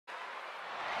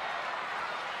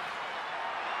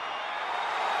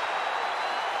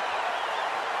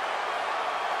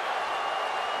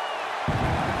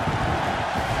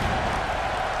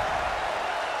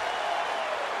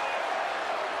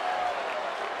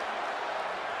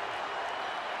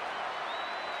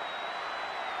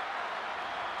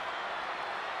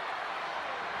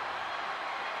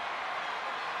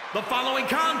The following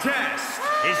contest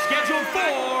is scheduled for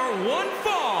one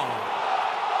fall.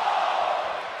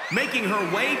 Making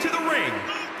her way to the ring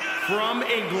from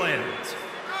England,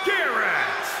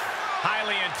 Garrett.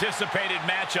 Highly anticipated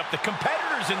matchup. The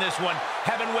competitors in this one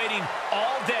have been waiting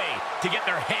all day to get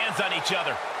their hands on each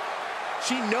other.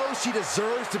 She knows she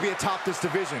deserves to be atop this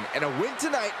division, and a win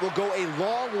tonight will go a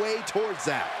long way towards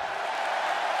that.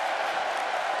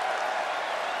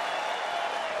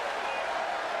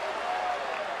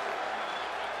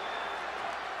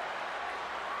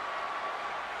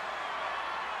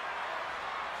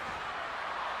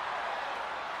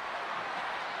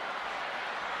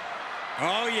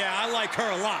 Oh, yeah, I like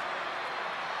her a lot.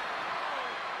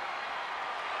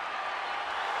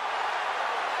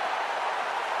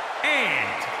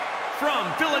 And from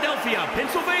Philadelphia,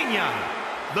 Pennsylvania,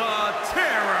 the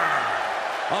Terror.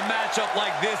 A matchup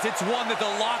like this, it's one that the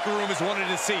locker room has wanted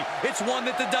to see. It's one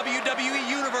that the WWE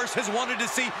Universe has wanted to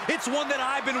see. It's one that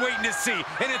I've been waiting to see,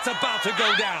 and it's about to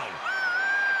go down.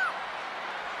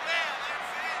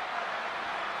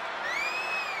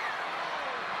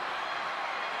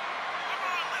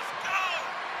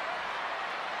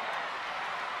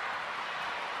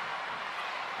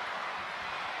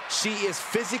 She is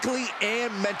physically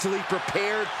and mentally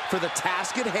prepared for the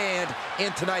task at hand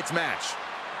in tonight's match.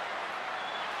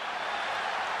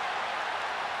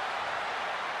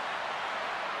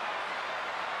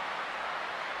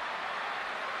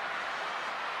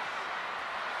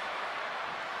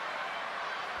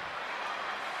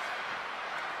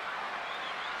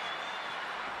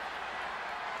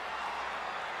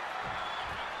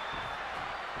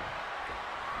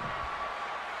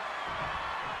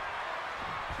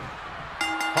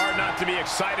 Hard not to be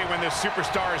excited when this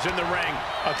superstar is in the ring.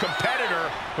 A competitor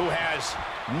who has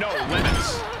no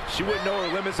limits. She wouldn't know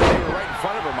her limits if they were right in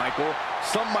front of her, Michael.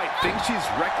 Some might think she's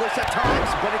reckless at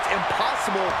times, but it's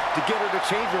impossible to get her to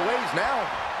change her ways now.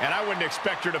 And I wouldn't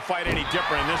expect her to fight any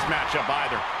different in this matchup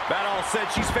either. That all said,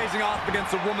 she's facing off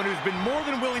against a woman who's been more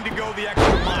than willing to go the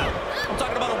extra mile. I'm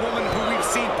talking about a woman who we've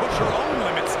seen push her own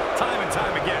limits time and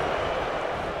time again.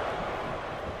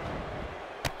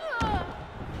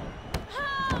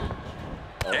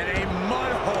 And a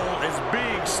mud hole is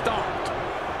being stomped.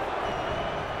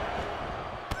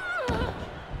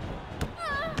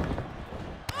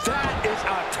 That is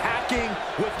attacking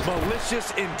with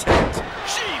malicious intent.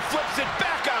 She flips it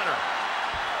back on her.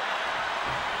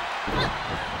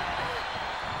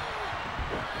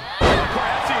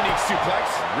 Perhaps a unique suplex.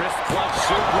 Wrist clutch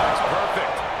suplex,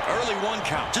 perfect. Early one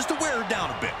count, just to wear her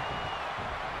down a bit.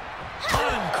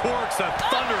 Uncorks a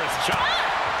thunderous chop.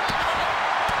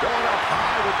 Going up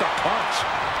high with the punch.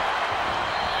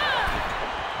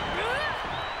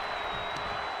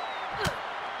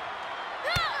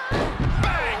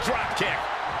 Bang, drop kick.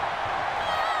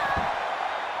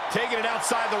 Taking it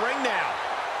outside the ring now.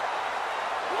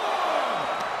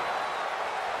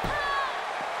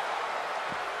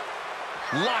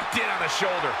 Locked in on the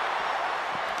shoulder.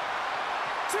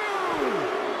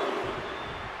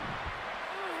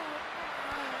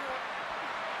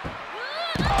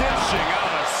 Dishing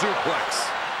out a suplex.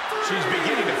 She's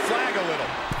beginning to flag a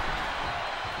little.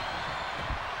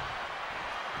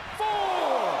 4.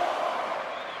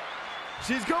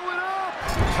 She's going up.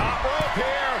 Top rope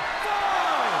here.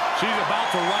 5. She's about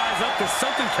to rise up to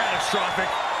something catastrophic.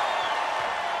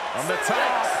 On the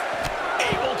top.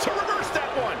 Able to reverse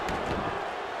that one.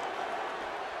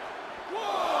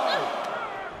 1.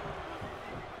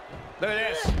 Look at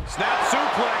this. Snap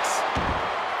suplex.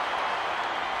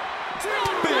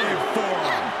 Big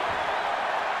forearm.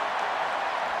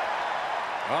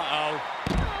 Uh-oh.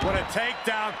 What a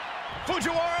takedown.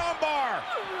 Fujiwara armbar.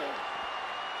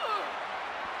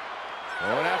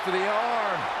 Going after the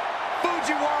arm.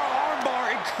 Fujiwara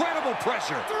armbar, incredible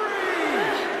pressure. 3.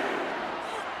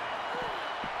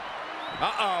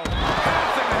 Uh-oh.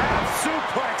 Half and half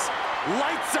suplex.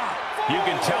 Lights up. You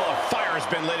can tell a fire has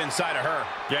been lit inside of her.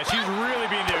 Yeah, she's really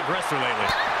being the aggressor lately.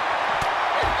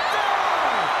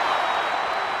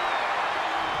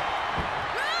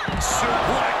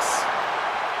 Suplex.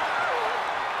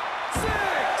 6.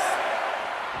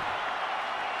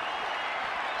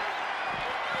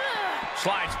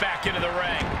 Slides back into the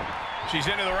ring. She's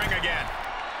into the ring again.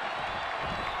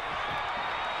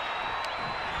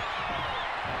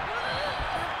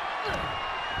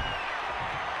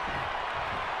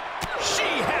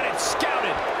 She had it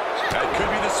scouted. That could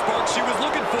be the spark she was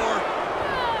looking for.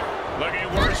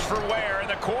 Looking worse for wear in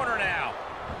the corner now.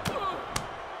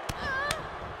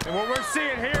 And what we're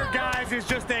seeing here, guys, is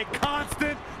just a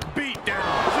constant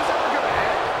beatdown. Is this ever going to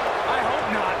end? I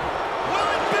hope not. Will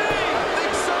it be? I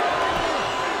think so.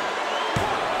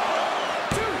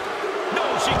 1, 2.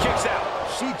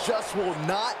 this will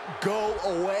not go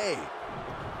away.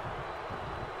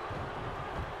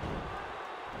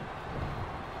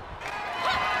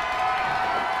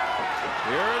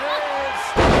 Here it is.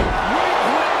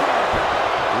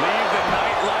 Leave the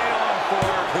night light on for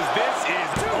her, because this is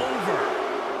over.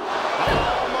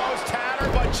 Almost had her,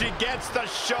 but she gets the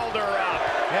shoulder up.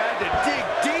 Had to dig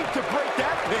deep to break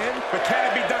that pin. But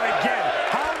can it be done again?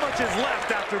 How much is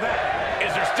left after that?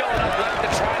 Is there still enough left to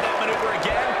try that maneuver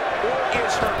again? Or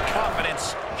is her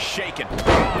confidence shaken?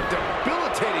 Oh,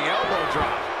 debilitating elbow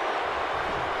drop.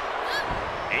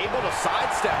 Able to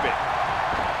sidestep it.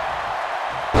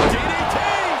 DDT!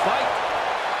 Fight.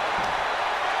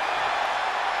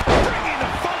 Bringing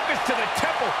the focus to the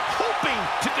temple, hoping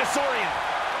to disorient.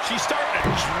 She's starting to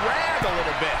drag a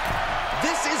little bit.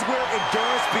 This is where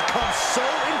endurance becomes so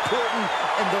important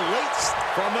in the late...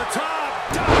 From the top,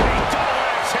 diving double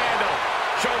axe handle.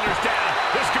 Shoulders down.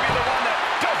 This could be the one that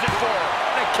does it for her.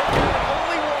 They kick out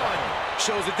only one.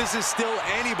 Shows that this is still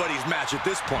anybody's match at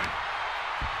this point.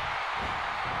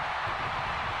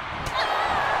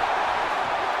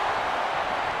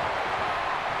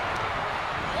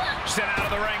 Sent out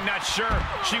of the ring, not sure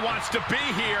she wants to be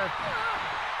here.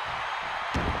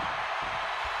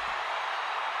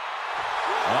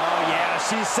 Oh, yeah,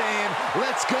 she's saying,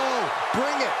 let's go,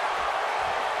 bring it.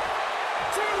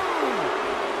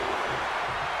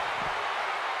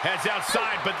 Heads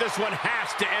outside, but this one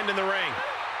has to end in the ring.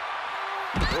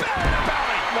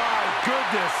 My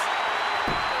goodness.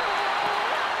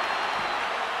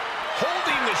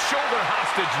 Holding the shoulder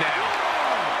hostage now.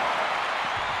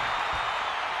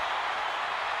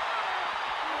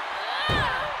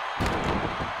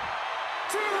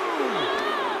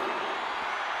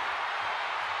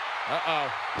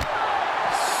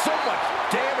 So much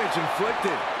damage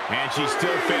inflicted. And she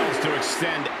still fails to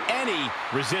extend any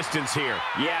resistance here.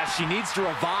 Yeah, she needs to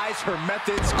revise her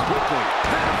methods quickly.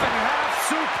 Half and half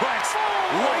suplex.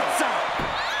 Lights out.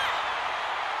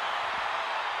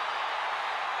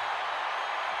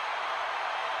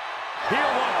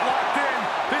 Heel lock locked in.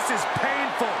 This is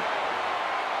painful.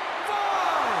 5,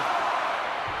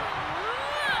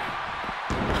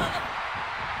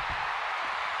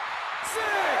 6.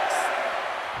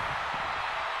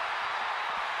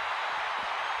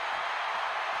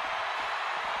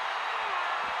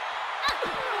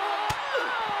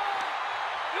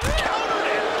 Countered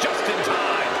it just in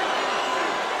time.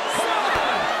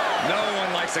 No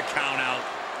one likes a count out.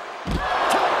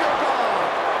 Tiger bomb.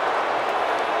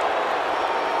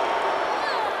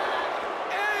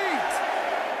 8.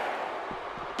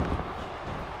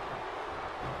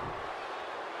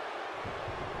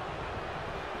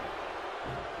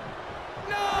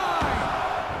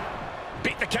 9.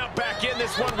 Beat the count back in.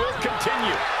 This one will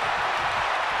continue.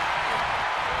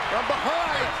 From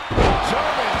behind.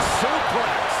 German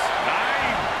suplex.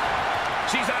 9.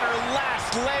 She's on her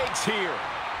last legs here.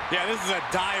 Yeah, this is a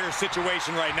dire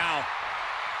situation right now.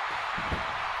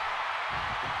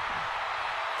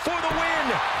 For the win.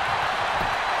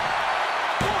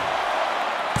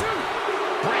 1, 2.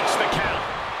 Breaks the count.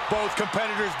 Both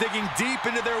competitors digging deep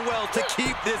into their well to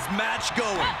keep this match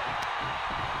going.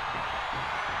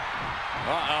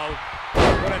 Uh-oh.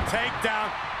 What a takedown.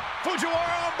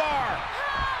 Fujiwara armbar.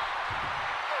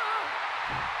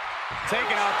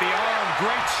 Taking out the arm,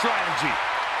 great strategy.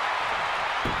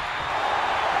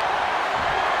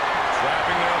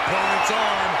 Trapping their opponent's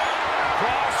arm.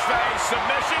 Crossface,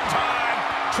 submission time.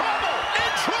 Trouble,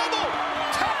 in trouble.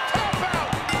 Tap out.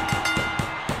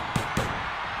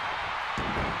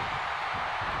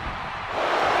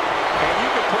 And you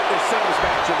can put this singles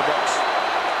match in the books.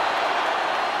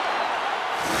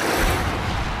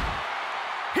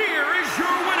 Here is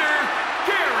your winner,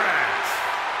 Garrett.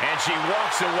 And she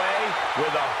walks away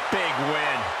with a big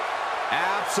win.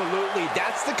 Absolutely,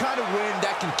 that's the kind of win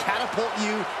that can catapult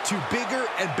you to bigger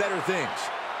and better things.